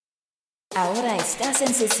Ahora estás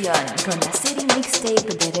en sesión con la serie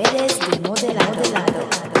mixtape de redes de modelado.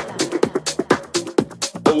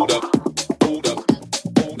 Hold up, hold up,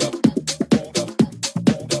 hold up, hold up, hold up.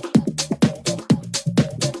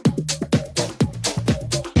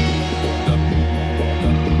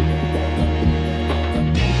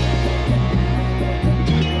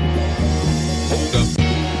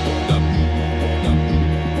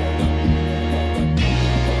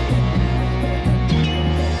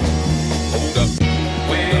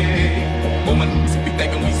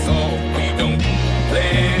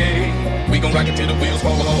 Rock it till the wheels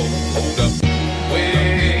fall off. Hold up,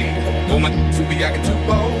 wait, woman, to be acting too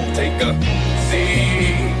bold. Take a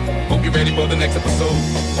seat. Hope you're ready for the next episode.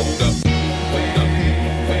 Hold up, wait,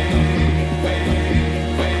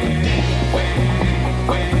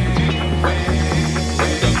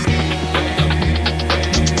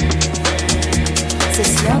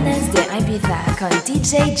 Sesiones de Ibiza con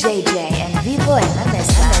DJ Jay Jay en vivo en la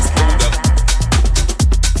mezcla.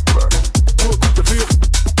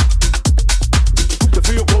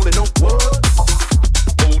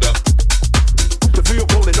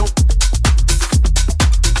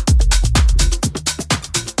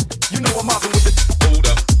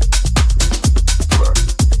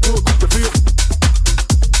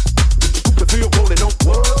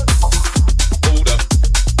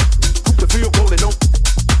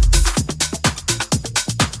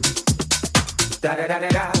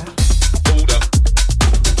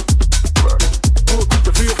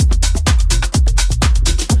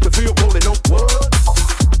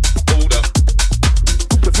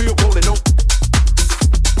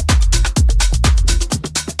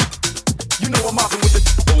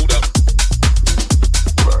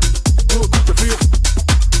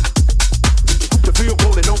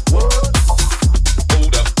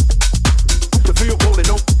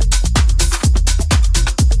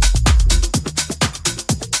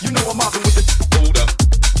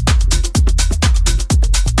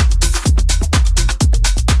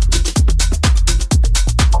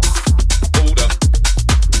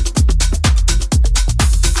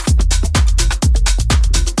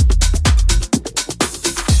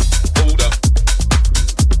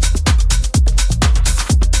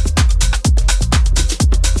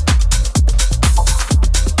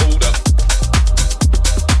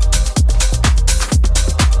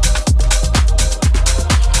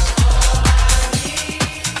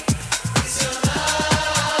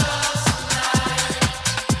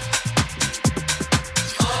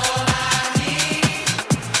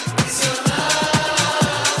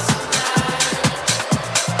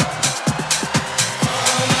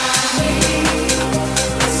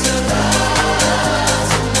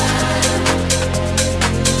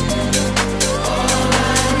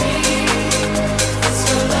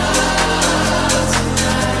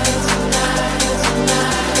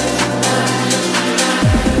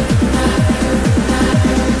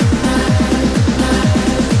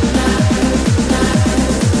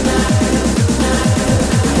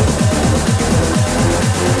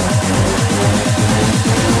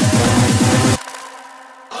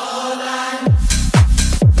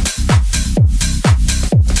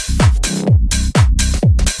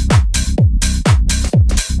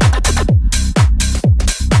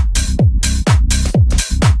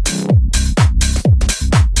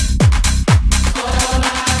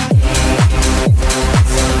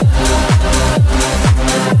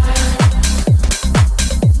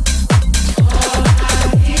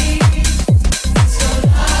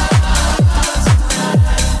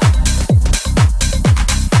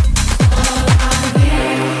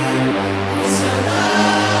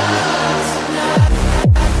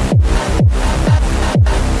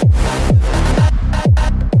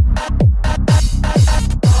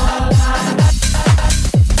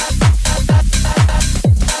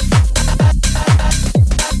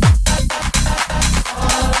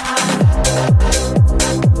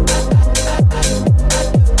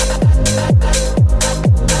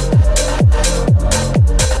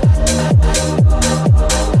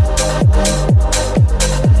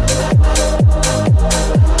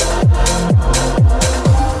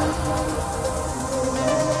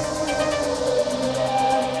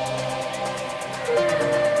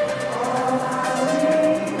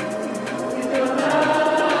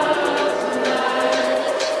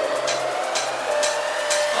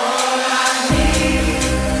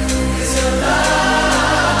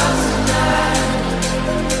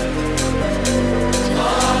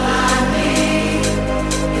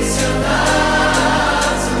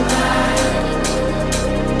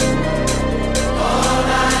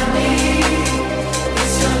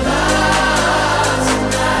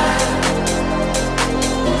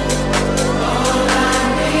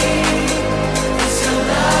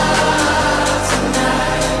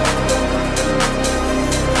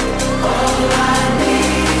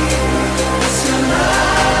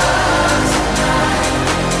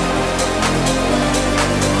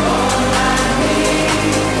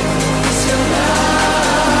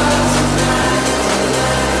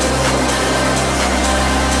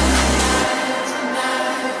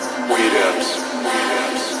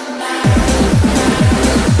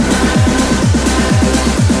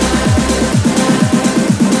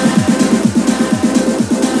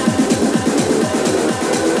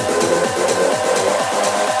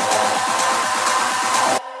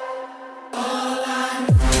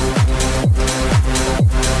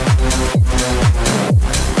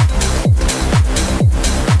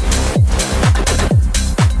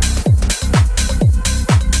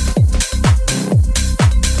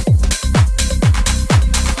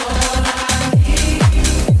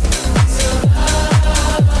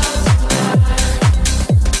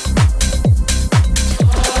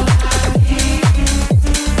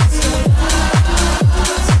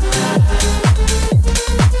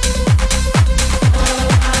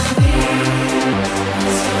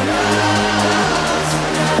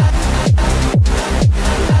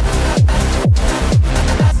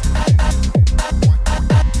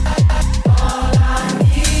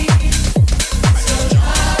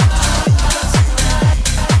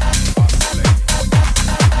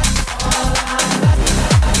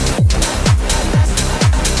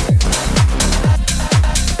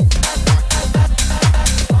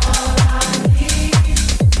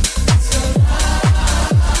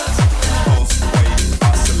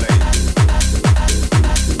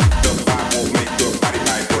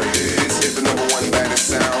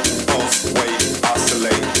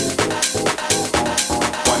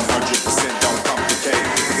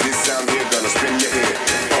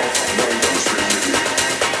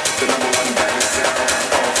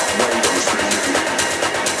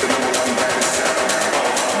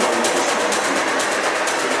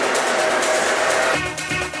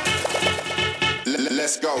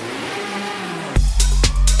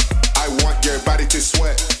 I want your body to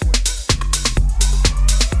sweat.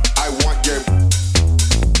 I want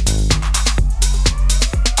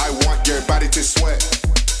your body to sweat.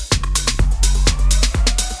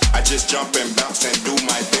 I just jump and bounce and do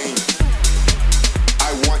my thing.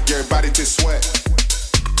 I want your body to sweat.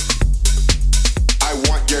 I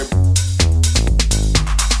want your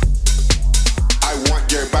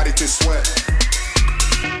body to sweat.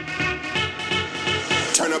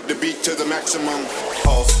 Turn up the beat to the maximum.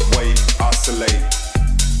 Pulse, wave, oscillate.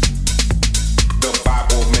 The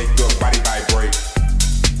vibe will make your body vibrate.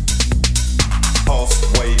 Pulse,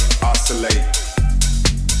 wave, oscillate.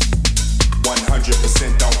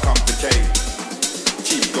 100% don't complicate.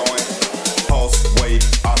 Keep going. Pulse, wave,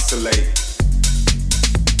 oscillate.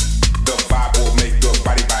 The vibe will make your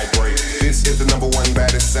body vibrate. This is the number one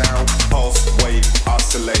baddest sound. Pulse, wave,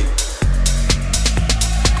 oscillate.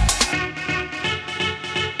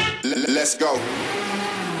 Let's go.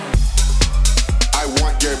 I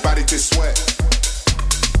want your body to sweat.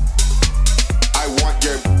 I want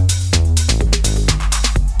your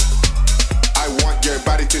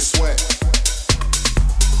body to sweat.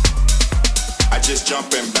 I just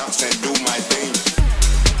jump and bounce and do my thing.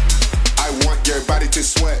 I want your body to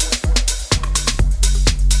sweat.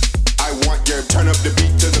 I want your turn up the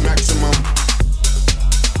beat to the maximum.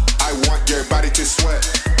 I want your body to sweat.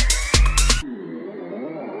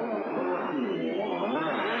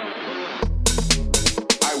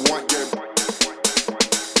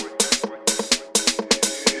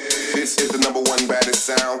 This is the number one baddest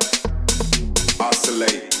sound.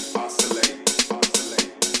 Oscillate, oscillate, oscillate,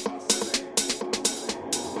 oscillate.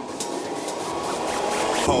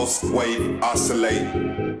 Pulse, wave, oscillate.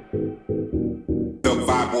 The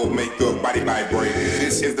vibe will make your body vibrate.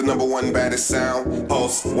 This is the number one baddest sound.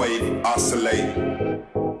 Pulse, wave, oscillate.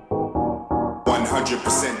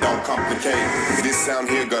 100% don't complicate. This sound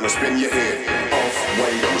here gonna spin your head. Pulse,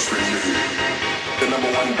 wave, gonna spin your head. The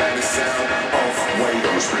number one baddest sound. Pulse, wave,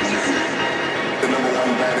 gonna spin your head. The number one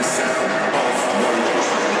baddest sound. Pulse, wave, gonna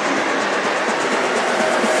spin your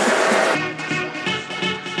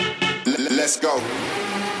head. Let's go.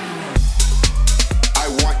 I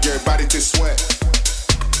want your body to sweat.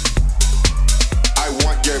 I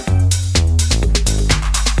want your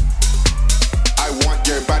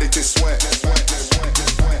body to sweat.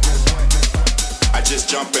 I just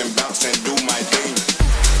jump and bounce and do my thing.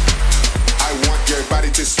 I want your body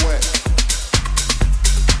to sweat.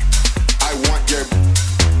 I want your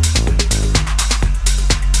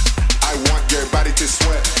body to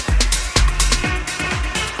sweat.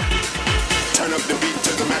 Turn up the beat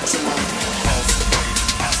to the maximum. Pulse,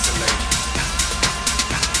 wave, oscillate.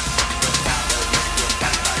 The vibe will make your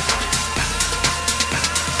body vibrate.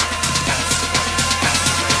 Pulse, wave,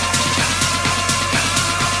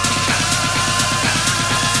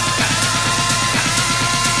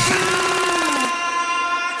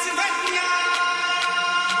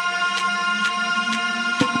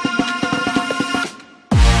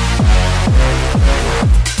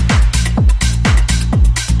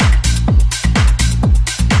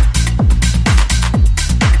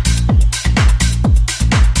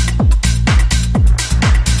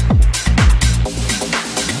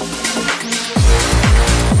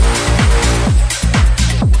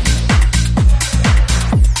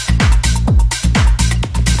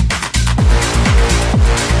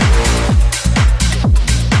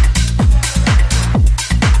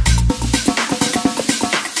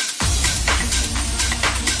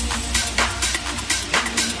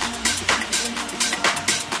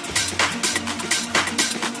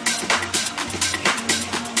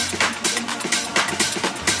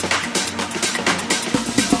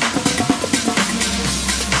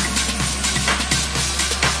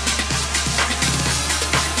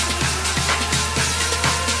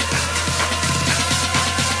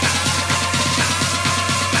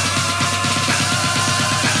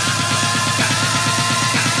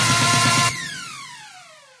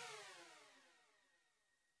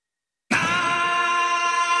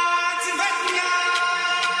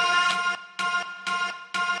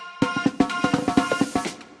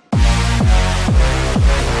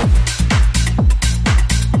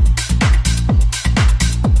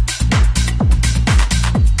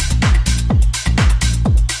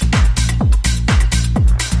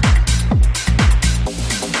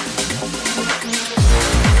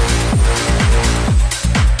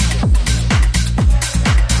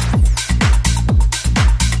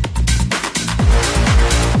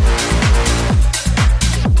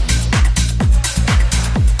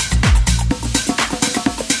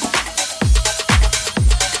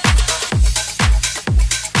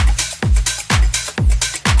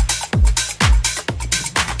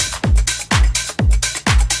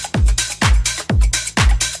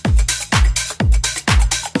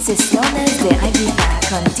 Sesiones de Ibiza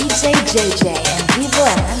con DJ Jay Jay en vivo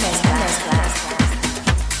en la mezcla.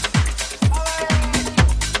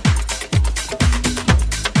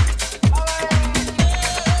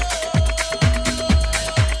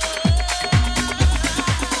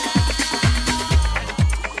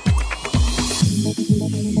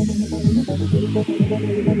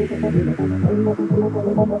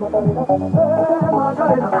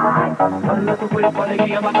 Baila tu cuerpo,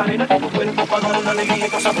 alegría, Macarena, que tu cuerpo para dar una alegría y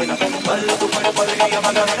cosa buena. Baila tu cuerpo, alegría,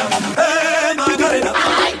 Macarena, Macarena.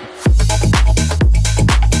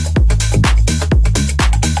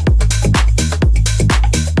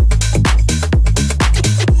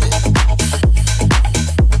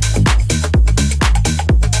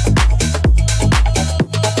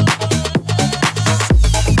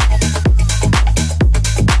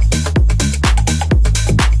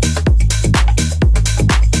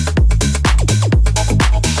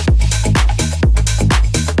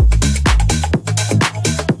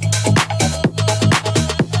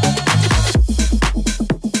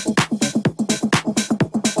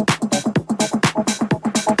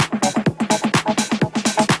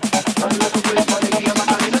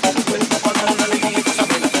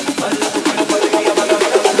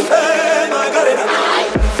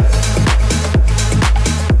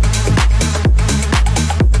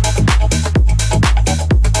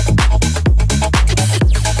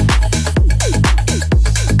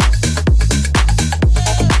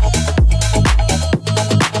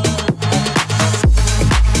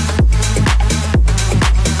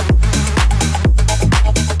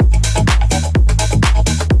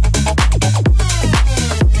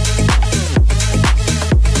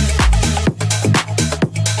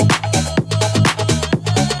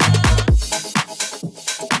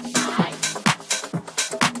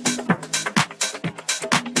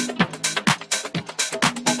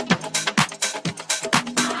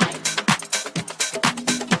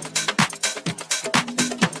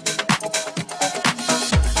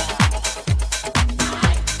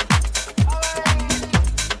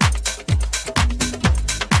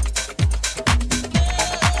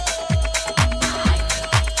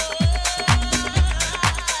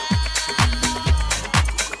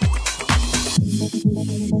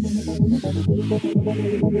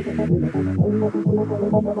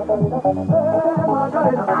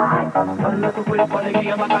 Baila tu cuerpo,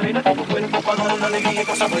 alegría, Macarena, que tu cuerpo para dar una alegría y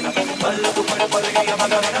cosa buena. Baila tu cuerpo, alegría,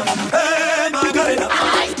 Macarena, Macarena.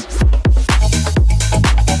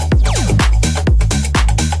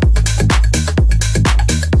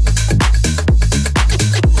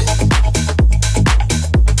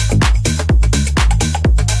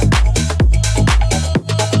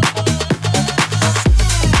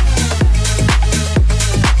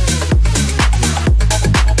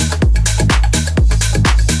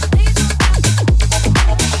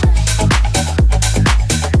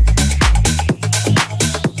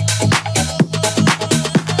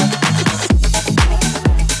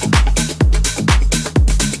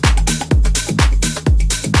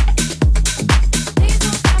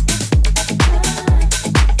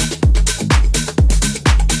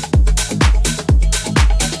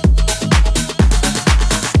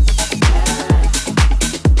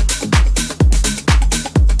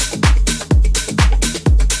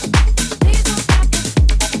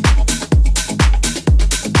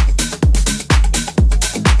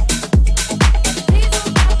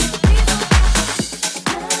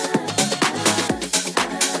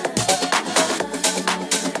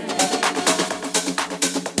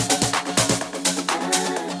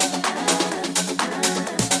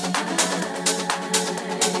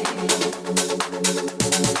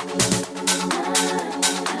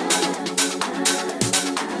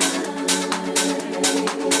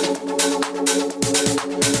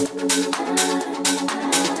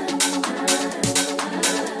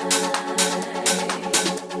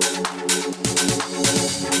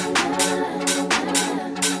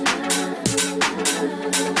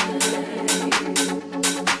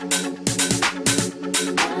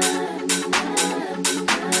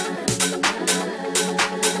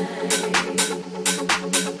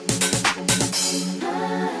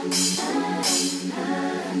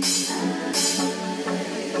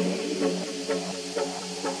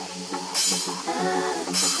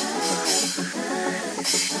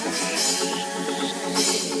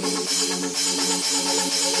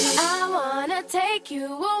 I wanna take you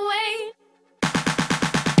away.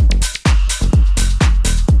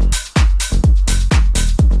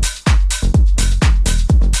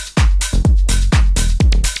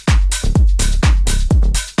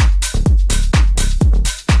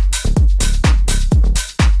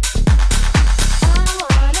 I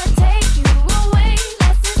wanna take you away.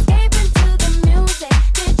 Let's escape.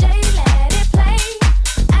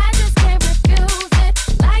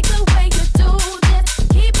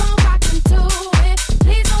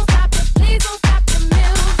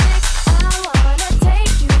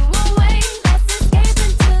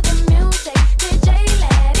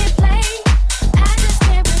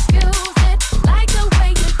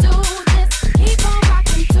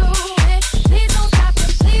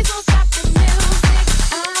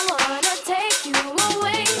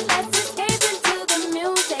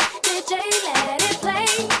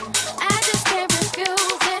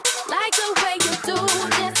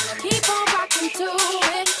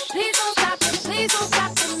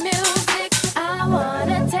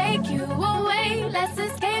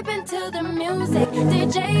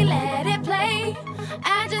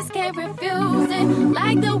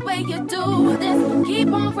 way you do this.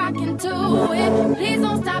 Keep on rocking to it. Please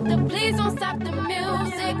don't stop the music.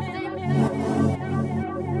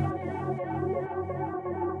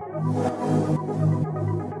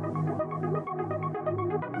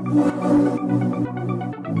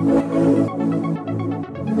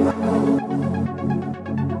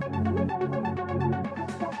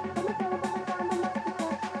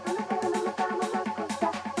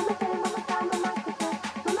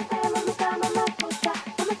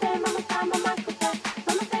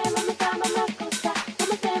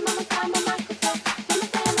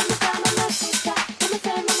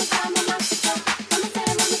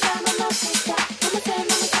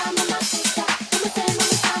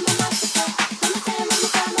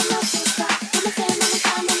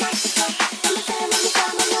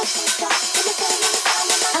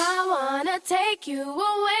 Take you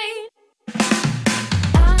away.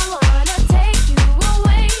 I wanna take you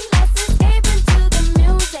away. Let's escape into the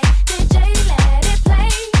music. DJ, let it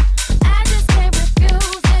play. I just can't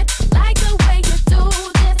refuse it. Like the way you do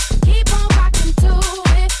this. Keep on rocking to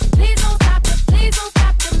it. Please don't stop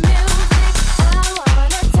the music. I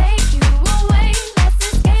wanna take you away. Let's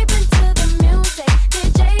escape into the music.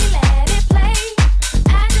 DJ, let it play.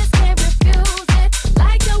 I just can't refuse it.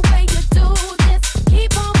 Like the way you do this.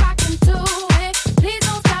 Keep on rocking to it. Please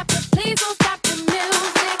don't stop the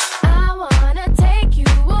music. I wanna take you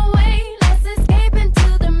away. Let's escape into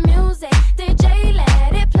the music. DJ,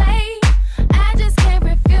 let it play. I just can't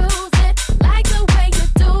refuse it. Like the way you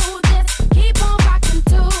do this. Keep on rocking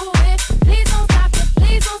to it.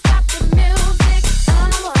 Please don't stop the music. I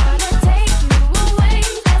wanna take you away.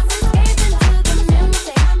 Let's escape into the music.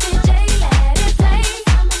 DJ, let it play.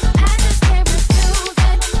 I just can't refuse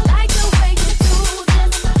it. Like the way you do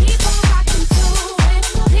this. Keep on rocking to it.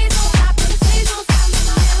 Please don't stop the music.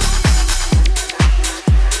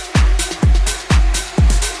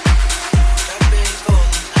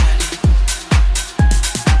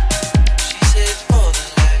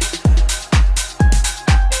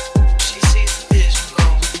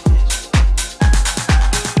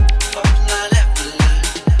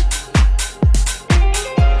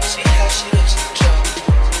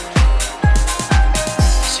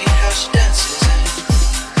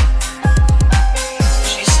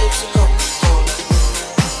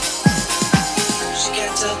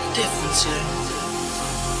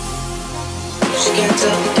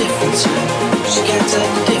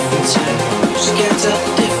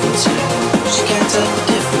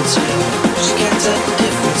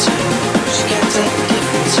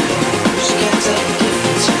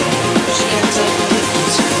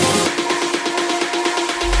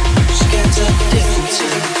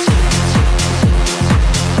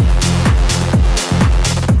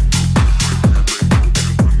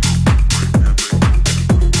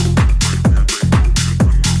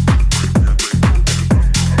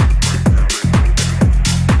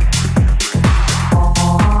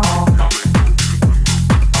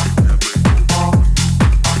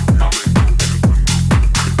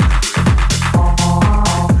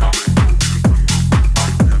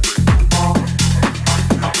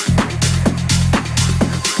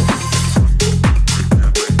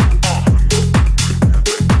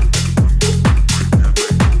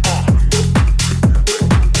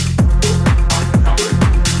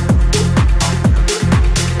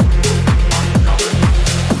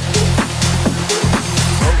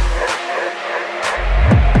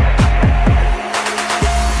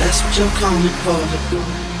 You're coming for it.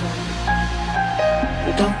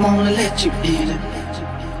 We don't wanna let you beat it.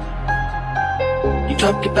 You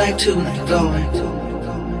drop your back to the floor.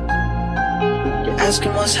 You're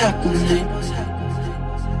asking what's happening.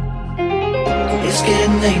 It's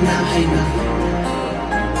getting late now, hey now.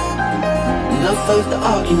 Enough of the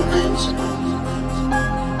arguments.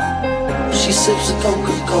 She sips a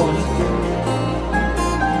Coca-Cola.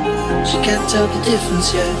 She can't tell the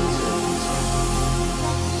difference yet.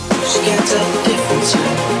 She can't tell the difference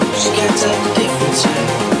yet. She can't tell the difference yet.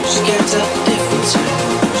 She can't tell the difference yet.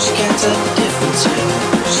 She can't tell the difference yet.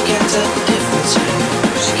 She can't tell the difference yet.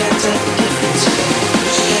 She can't tell the difference yet.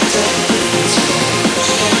 She can't tell the difference yet.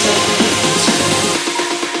 She can't tell the difference yet.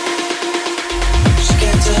 She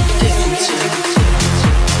can't tell the difference yet.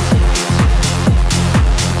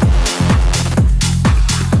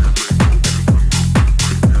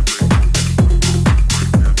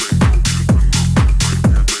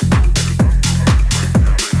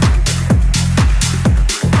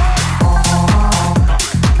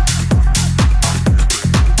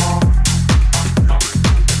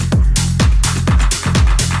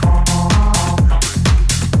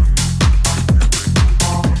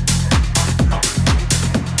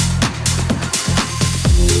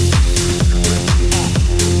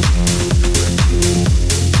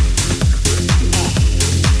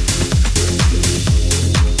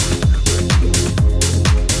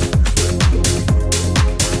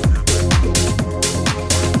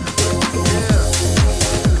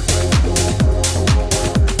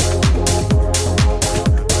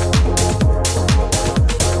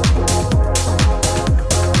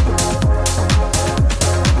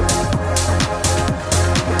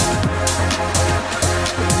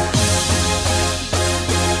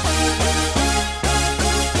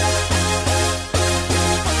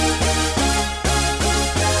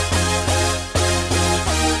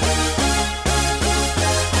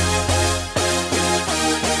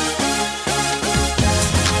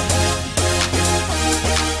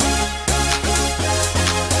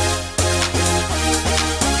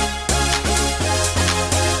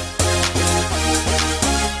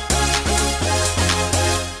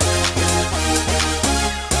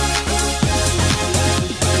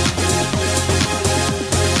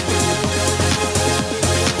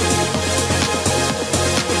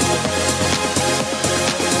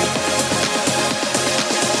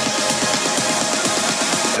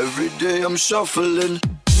 shuffling.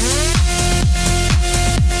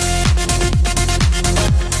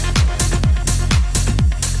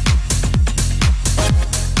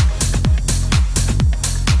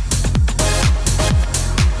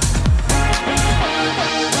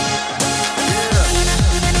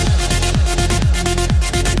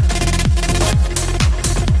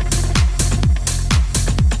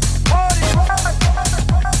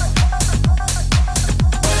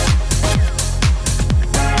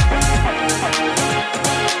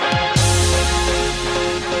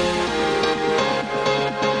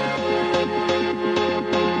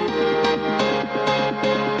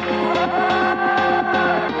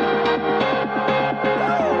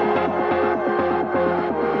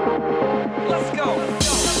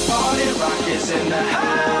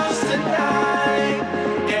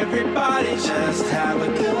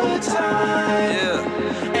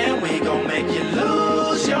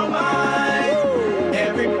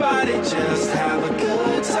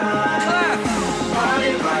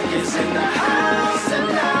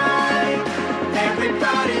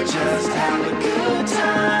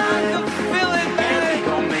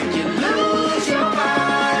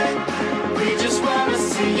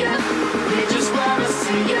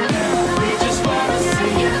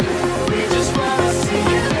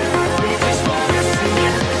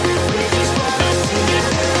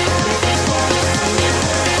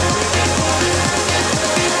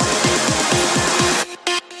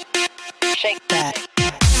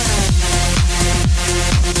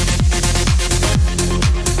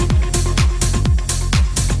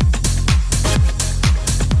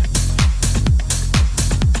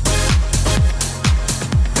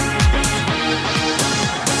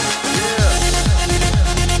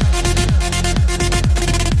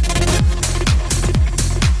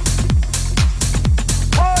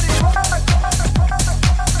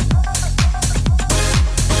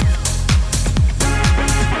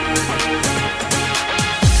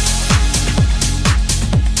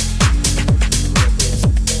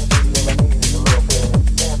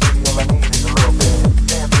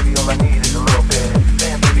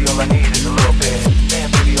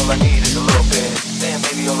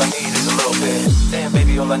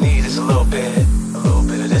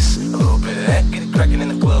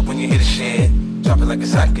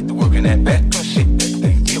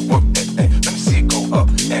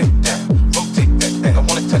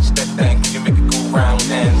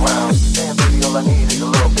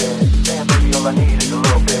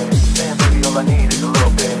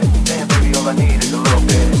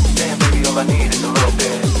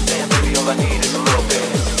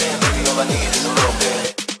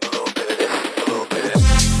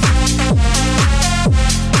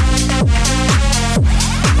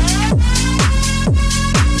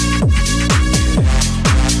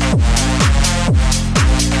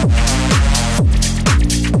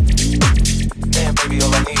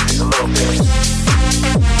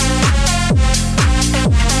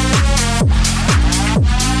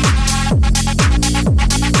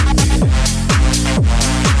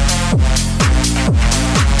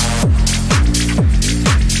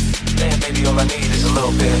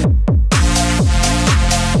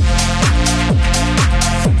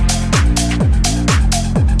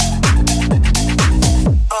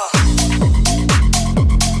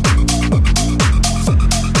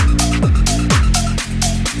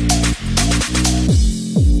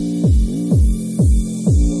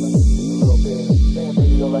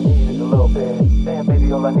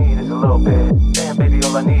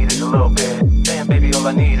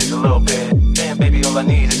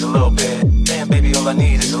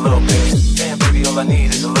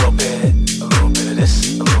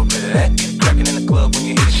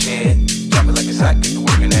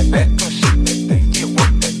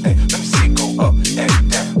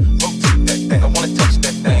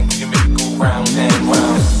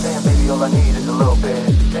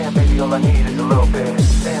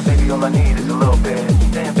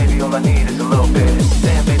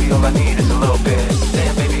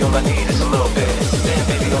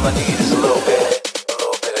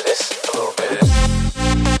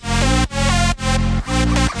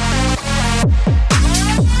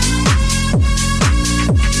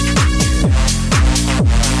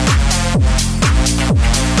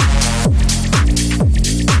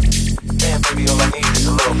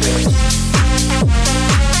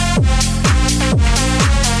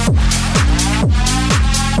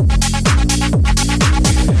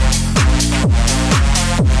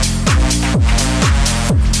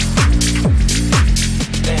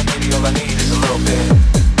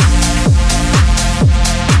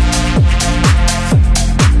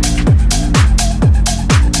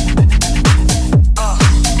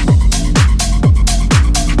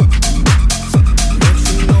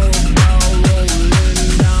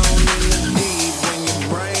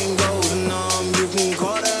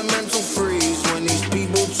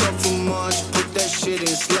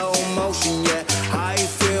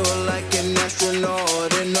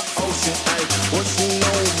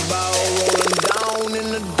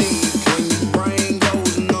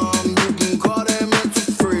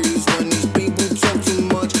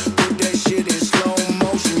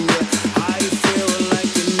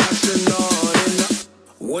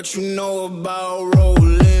 What you know about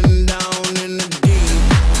rolling down in the deep?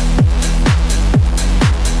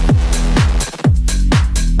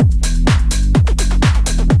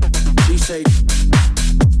 She say,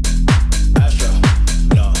 Astro,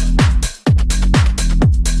 no.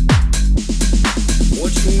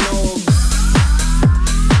 What you know about?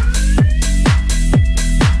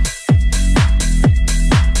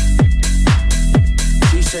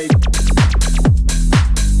 She say,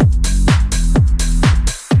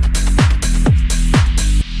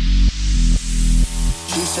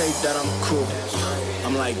 say that I'm cool.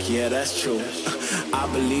 I'm like, yeah, that's true. I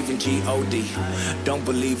believe in G-O-D, don't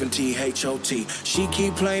believe in T-H-O-T. She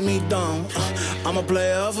keep playing me dumb, I'm a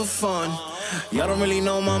player for fun. Y'all don't really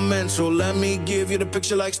know my mental, let me give you the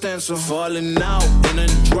picture like stencil. Falling out in a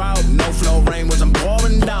drought, no flow rain was I'm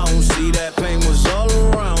pouring down. See that pain was all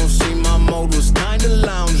around, see my mode was kinda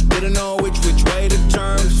lounge. Didn't know which way to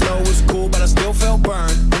turn, flow was cool but I still felt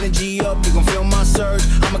burned. Energy up, you gon' feel my surge,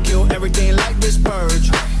 I'ma kill everything like this purge.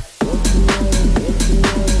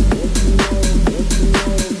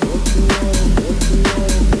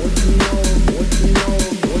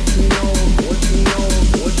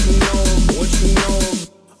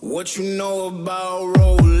 What you know about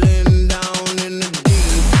rolling down in the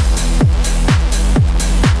deep?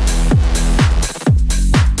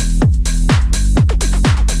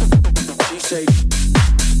 She say,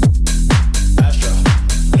 Astro,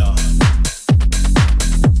 no.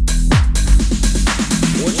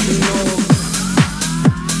 What you know?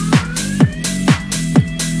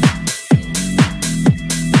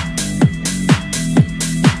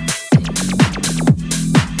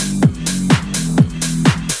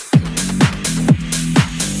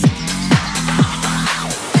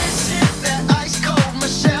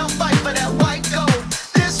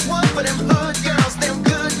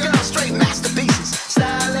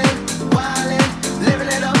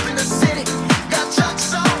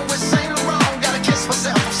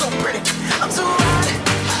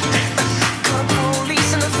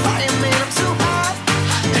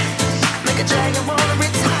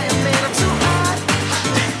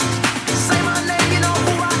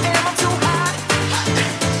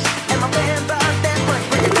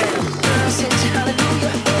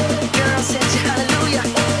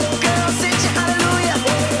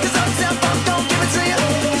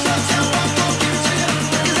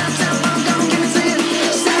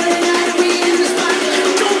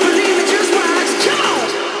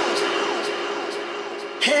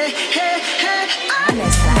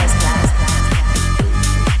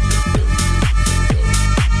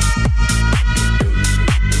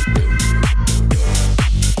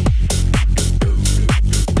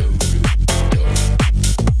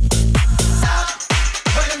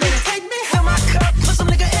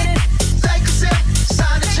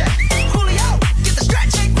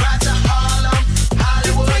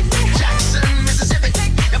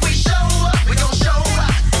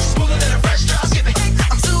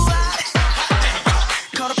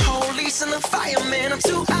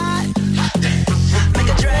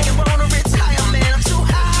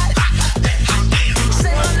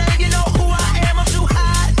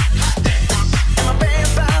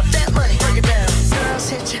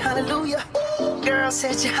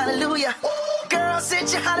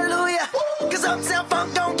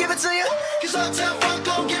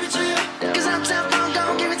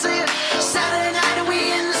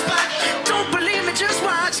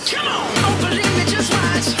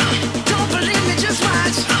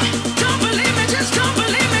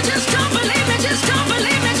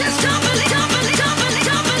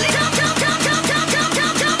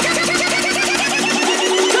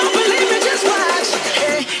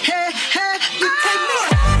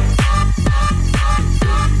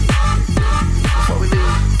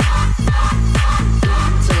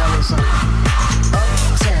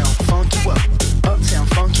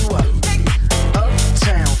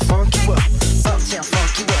 Uptown,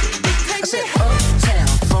 funk you up.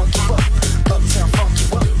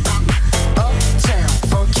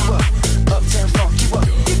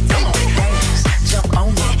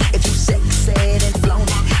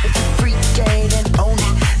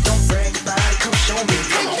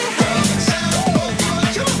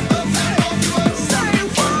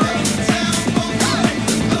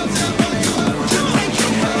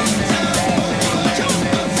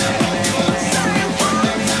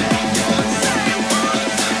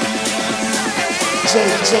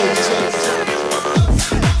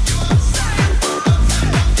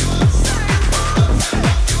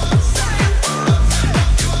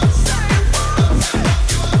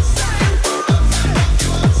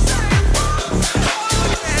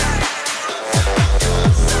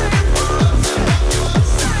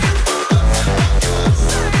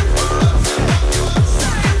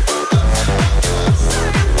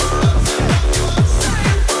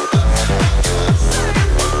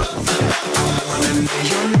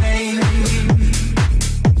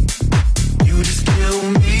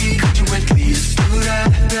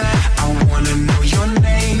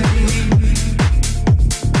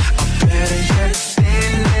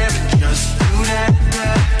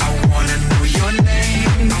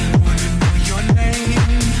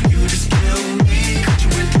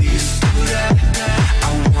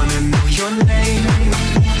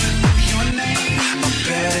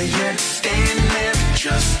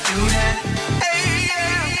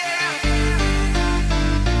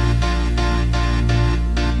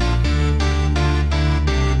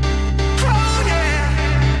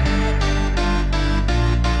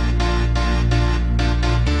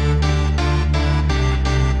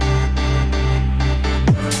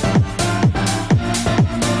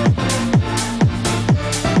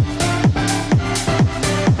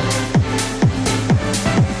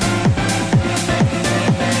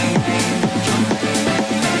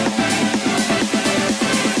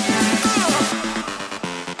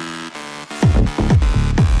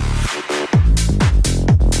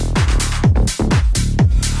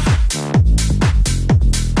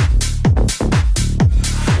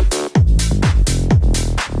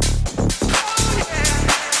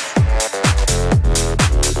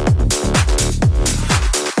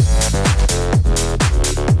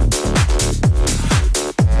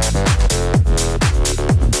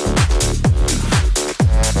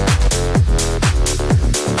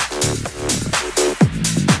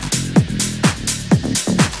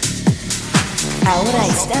 Ahora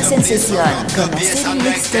estás en sesión con la serie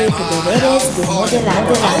mixtape de Deberes de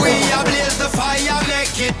Modelado.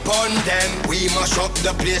 It pon them. We mash up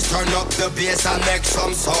the place, turn up the bass and make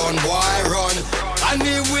some sound, boy run. And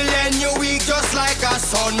we will end your week just like a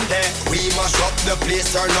Sunday. We mash up the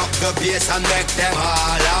place, turn up the bass and make them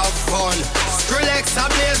all have fun. Skrillex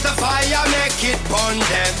ablaze the fire, make it pon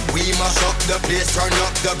them. We mash up the place, turn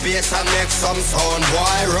up the bass and make some sound,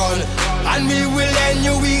 boy run. And we will end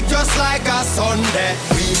your week just like a Sunday.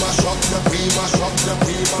 We mash up the, we mash up the,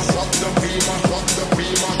 we mash up the, we mash up the, we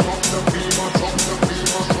mash up the, we mash up the.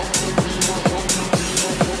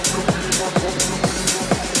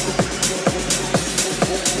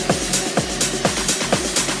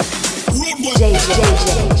 Jay Jay.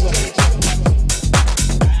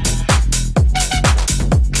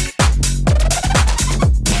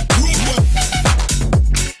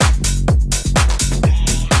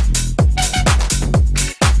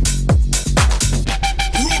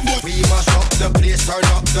 Turn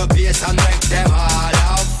up the bass and make them all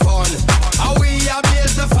have fun. How we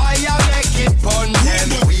ablaze the fire, make it pun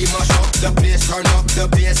them. We mash up the place, turn up the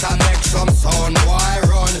bass and make some sound, boy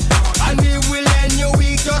run. And we will end your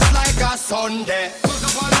week just like a Sunday.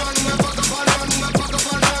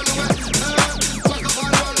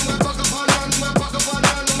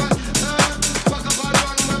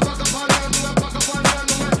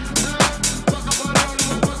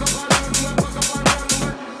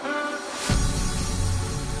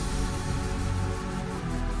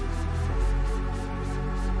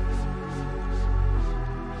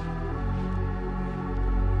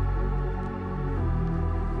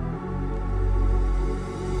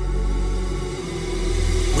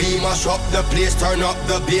 Mash up the place, turn up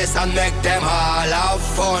the bass and make them all have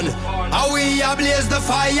fun. How we ablaze the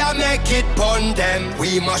fire, make it pun them.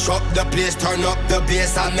 We mash up the place, turn up the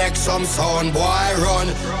bass and make some sound, boy run.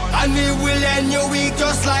 And we will end your week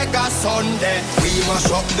just like a Sunday. We mash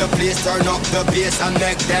up the place, turn up the bass and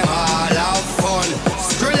make them all have fun.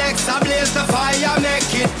 Skrillex ablaze the fire,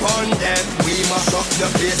 make it pun them. We mash up the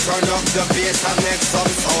place, turn up the bass and make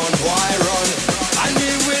some sound, boy run. And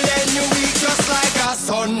we will end your week just like a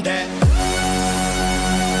Sunday.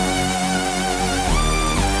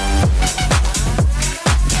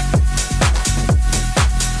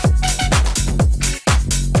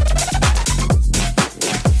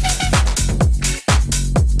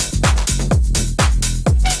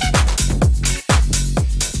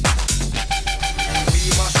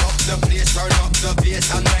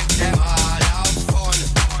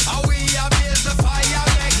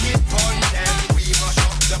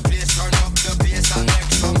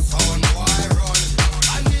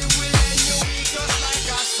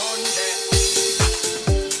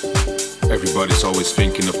 Everybody's always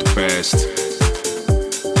thinking of the past.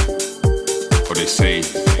 Or they say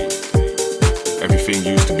everything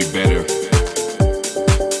used to be better.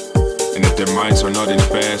 And if their minds are not in the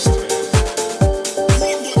past,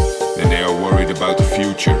 then they are worried about the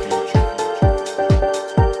future.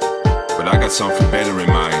 But I got something better in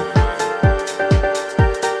mind.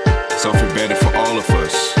 Something better for all of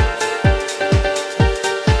us.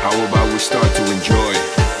 How about we start to enjoy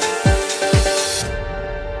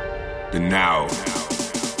the now?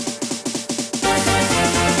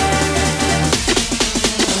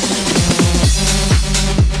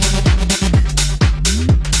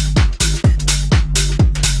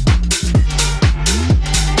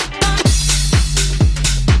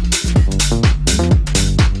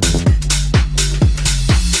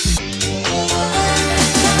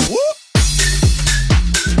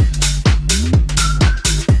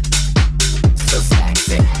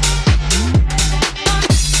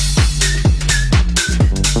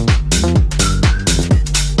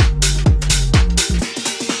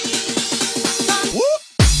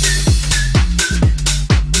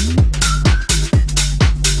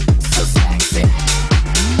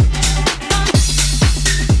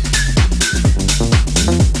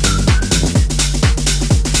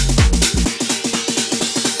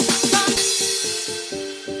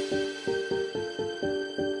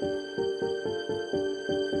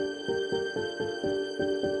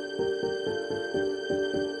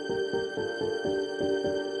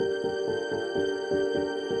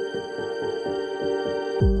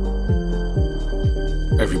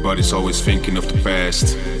 Everybody's always thinking of the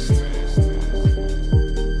past.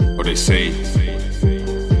 Or they say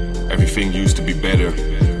everything used to be better.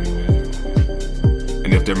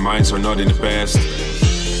 And if their minds are not in the past,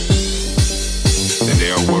 then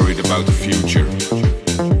they are worried about the future.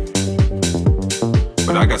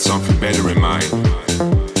 But I got something better in mind.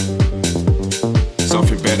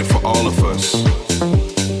 Something better for all of us.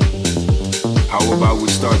 How about we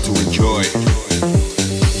start to enjoy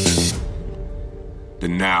the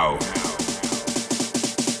now.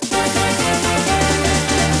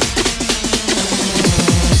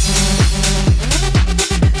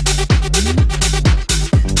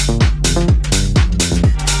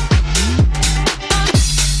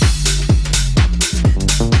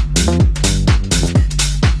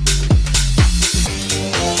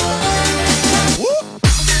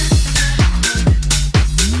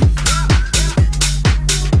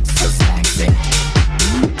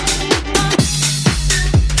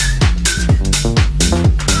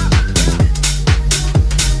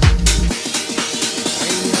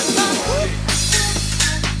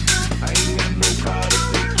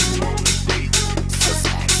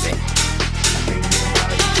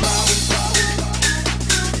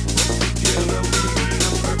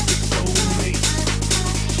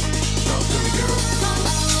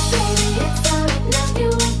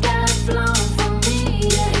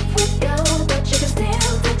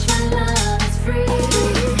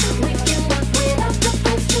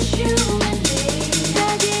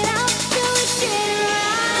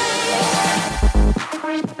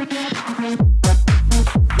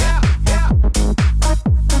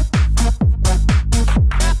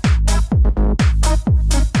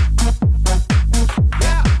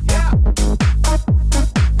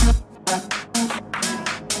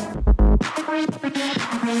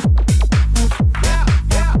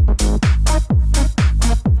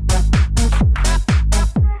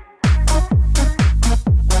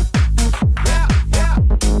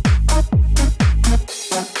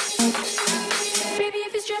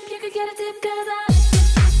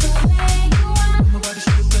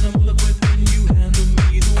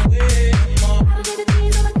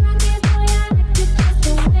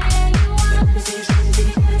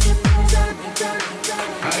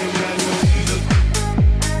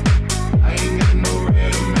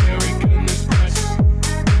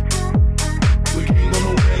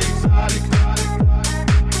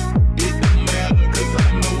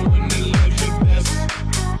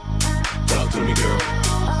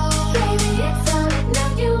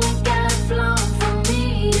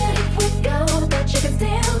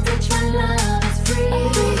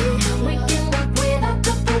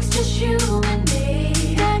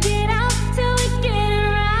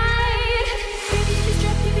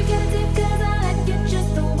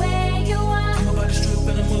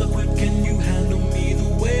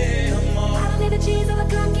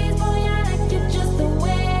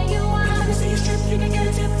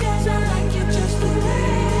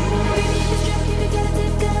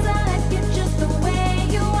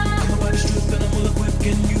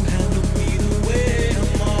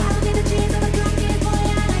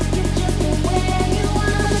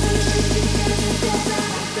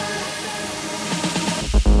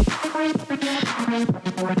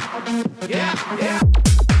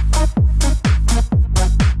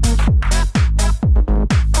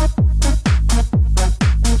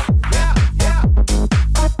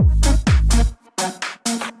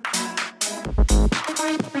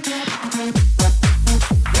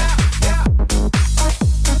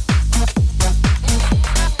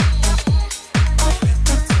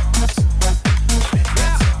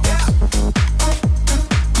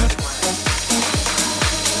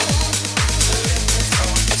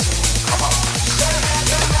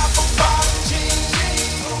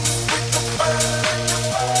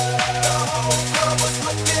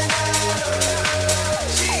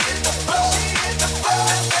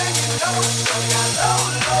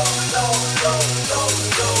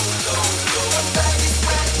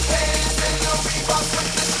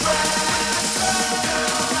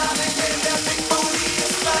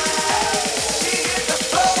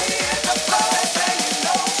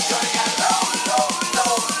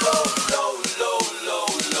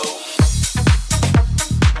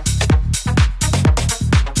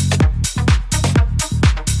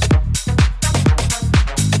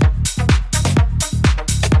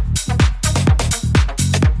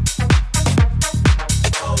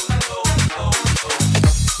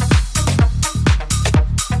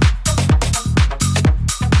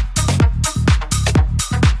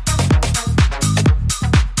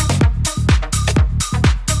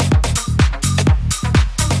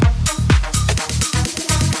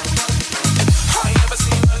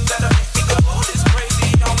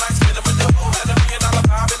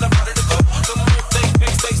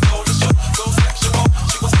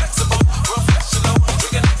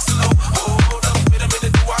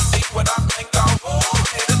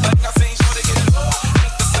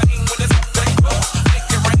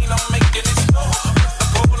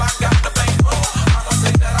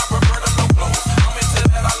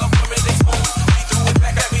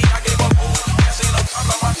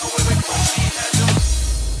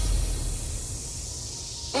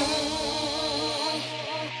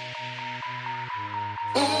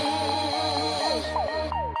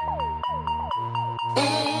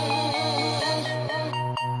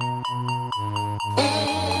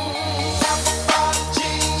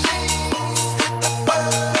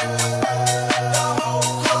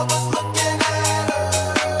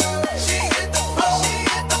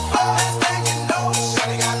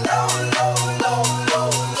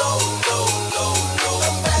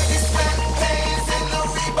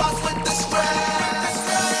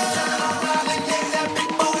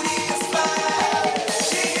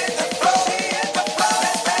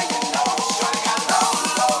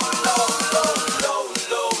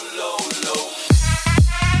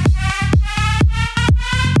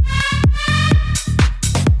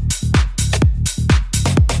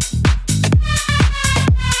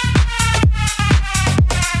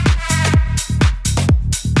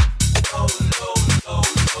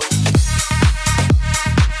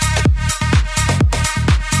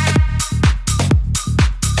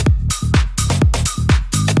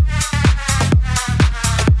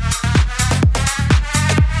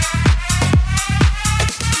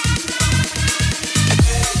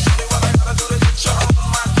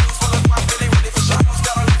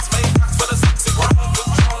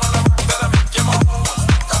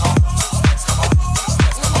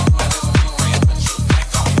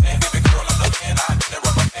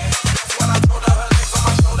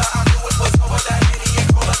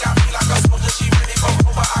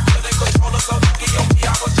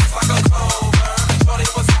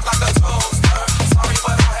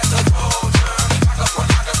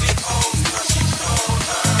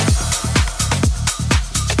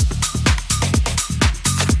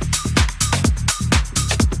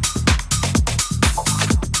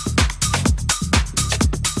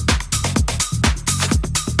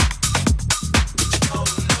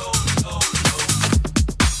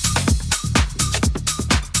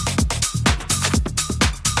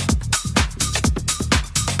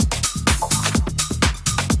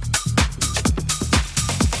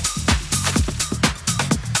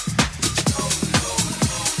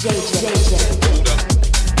 Jay Jay.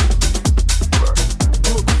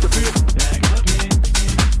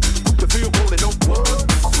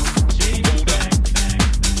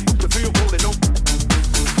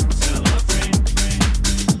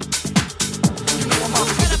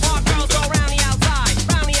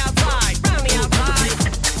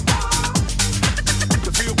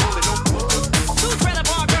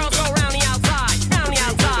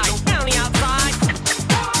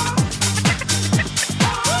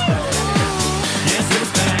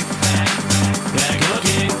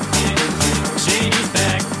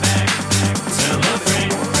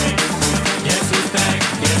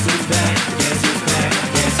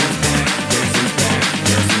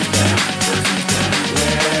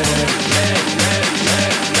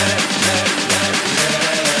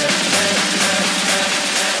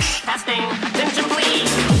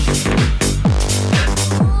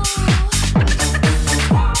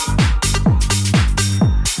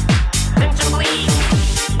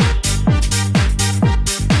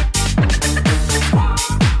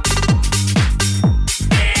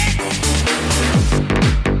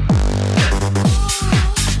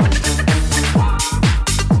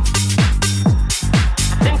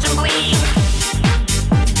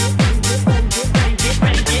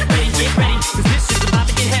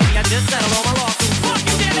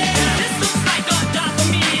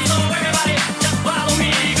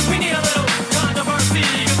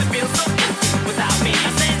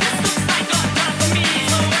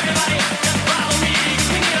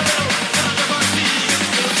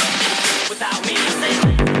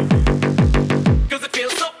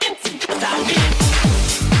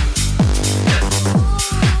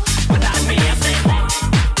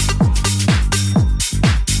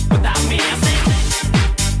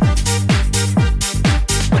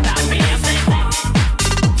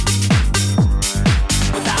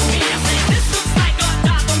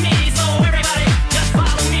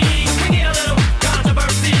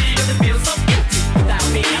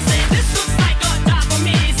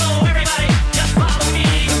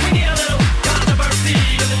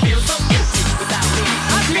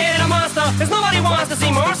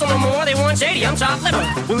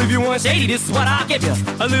 Shady, this is what I'll give you.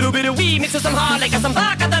 A little bit of weed mixed with some hard liquor, some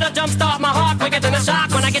vodka that'll jumpstart my heart quicker than a shock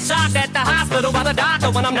when I get shocked at the hospital by the doctor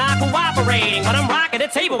when I'm not cooperating. When I'm rocking the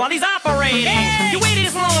table while he's operating. Hey! You waited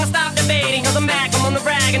this long to stop debating, cause I'm back, I'm on the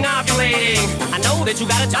rag and ovulating. I know that you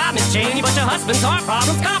got a job, Miss Cheney, but your husband's heart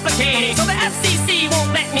problem's complicating. So the FCC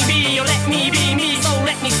won't let me be, or let me be me, so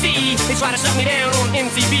let me see. They try to shut me down on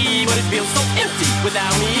MTV, but it feels so empty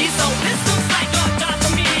without me. So this looks like a job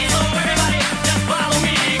for me, so everybody just follow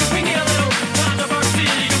me.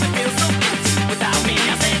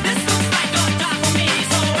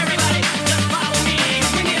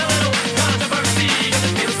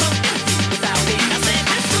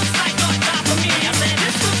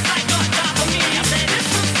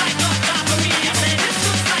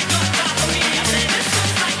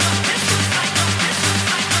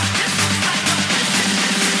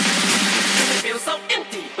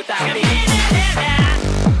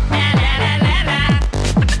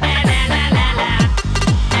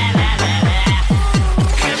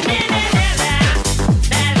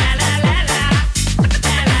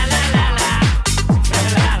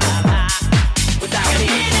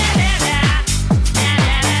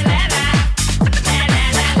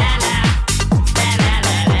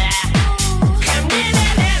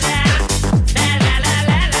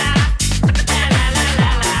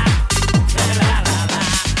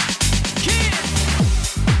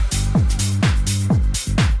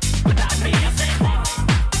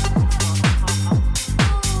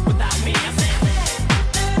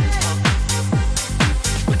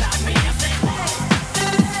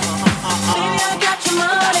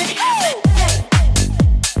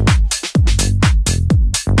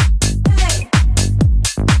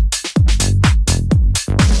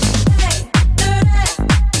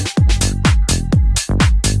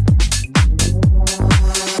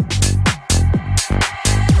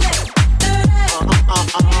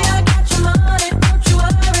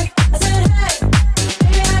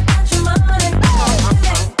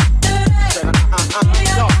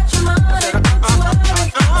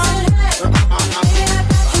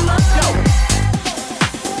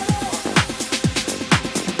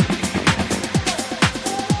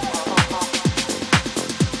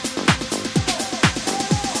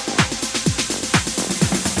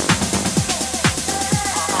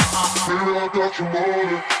 got your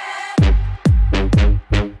money.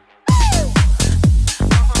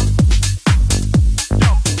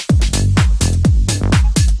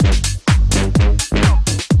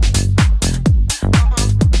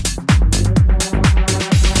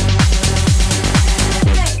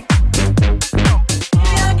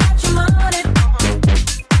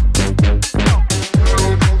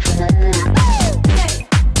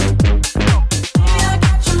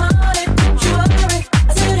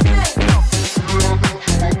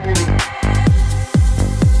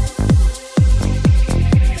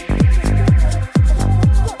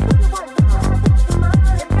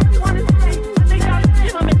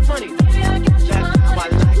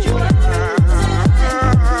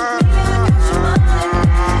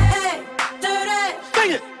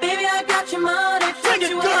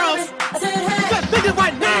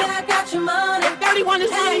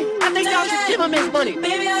 money.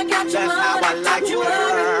 Baby, I got your That's money. how I like you, girl.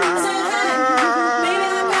 I said, hey, baby,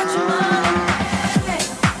 I got your money. Hey,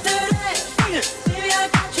 baby, I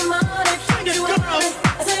got your money. Sing it, girls.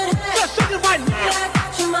 I said, hey, Let's sing it right baby, now. I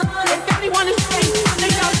got your money. If anyone is free,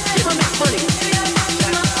 they gotta give him his money. Baby, I got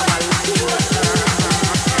your money.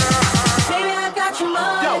 Baby, I got your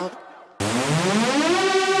money. Yo.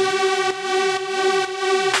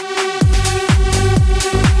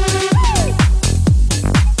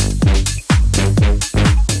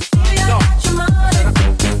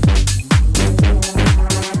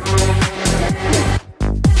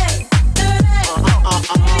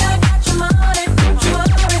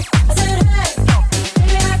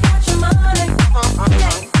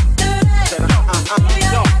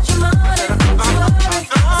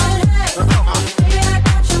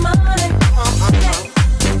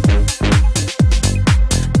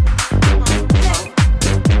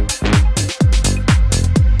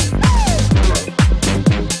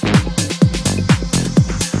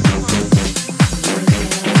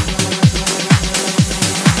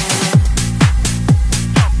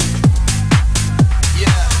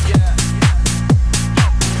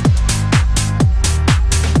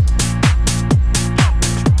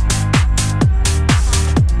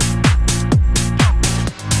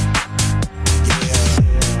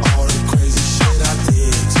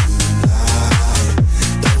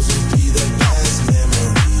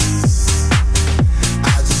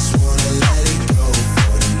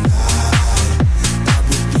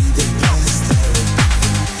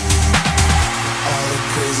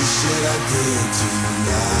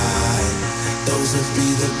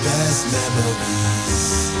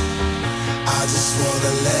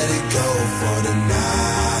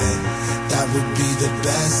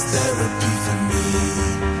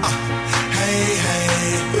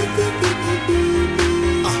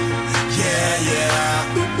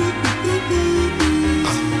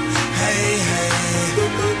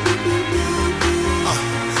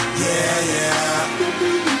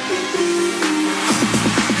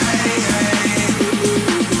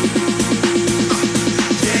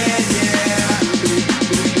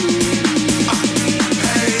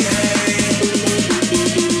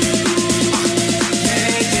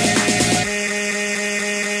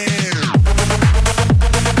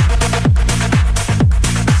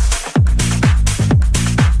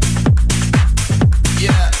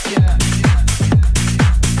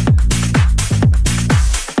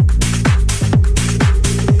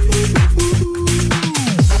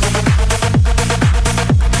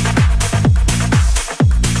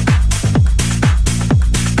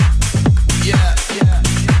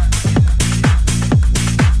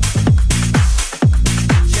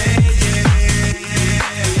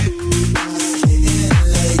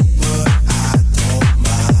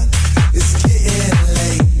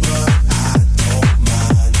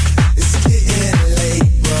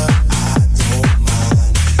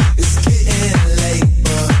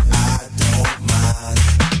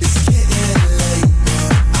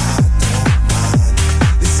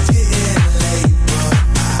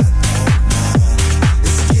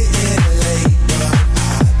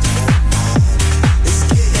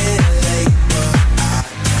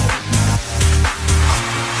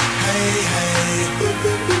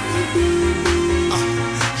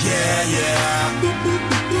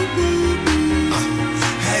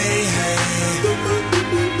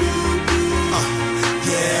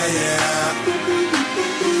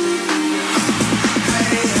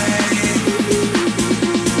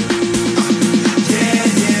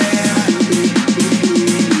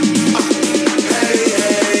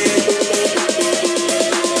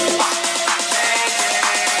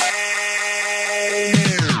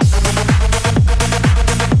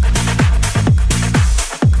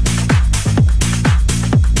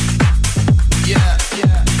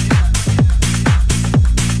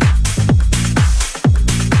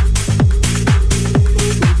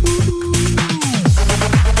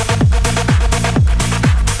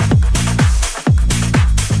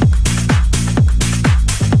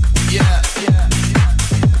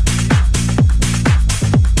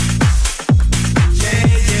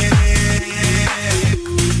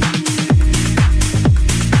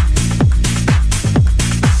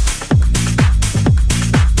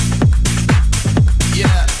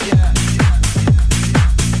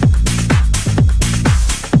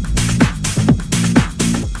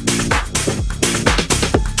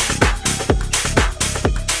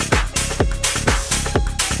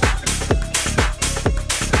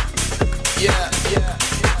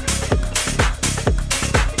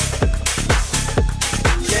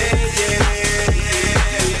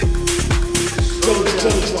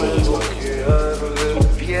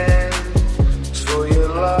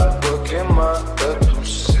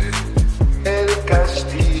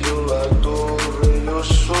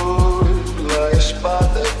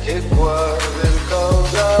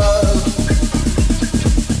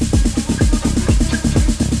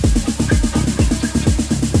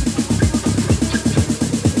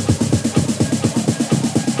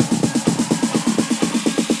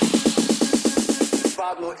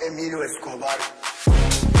 Emilio Escobar.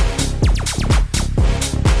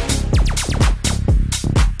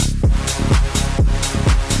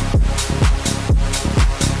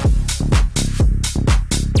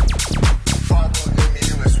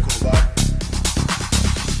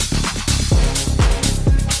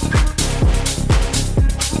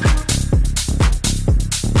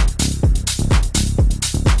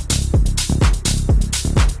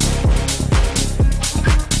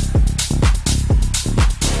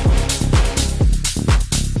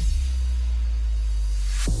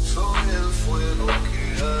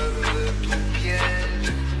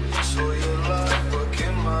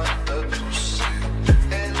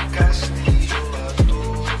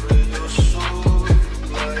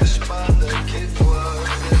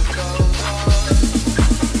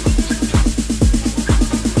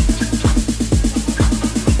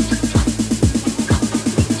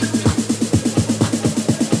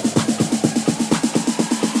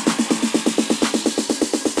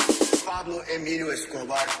 Emilio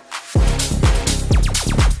Escobar.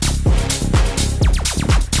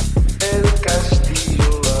 El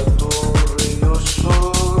castillo, la torre, yo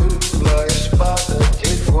soy la espada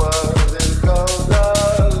que guarda el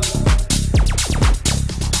caudal.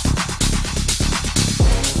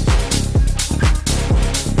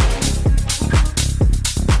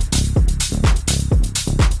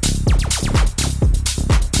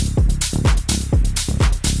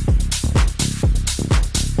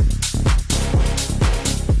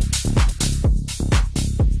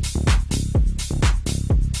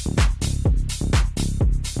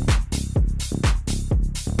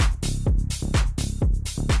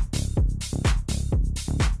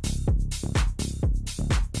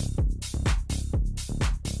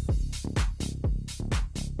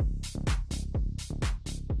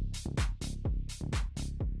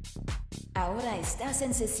 Ahora estás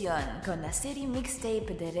en sesión con la serie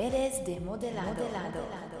mixtape de redes de modelado.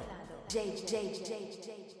 Jay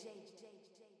Jay.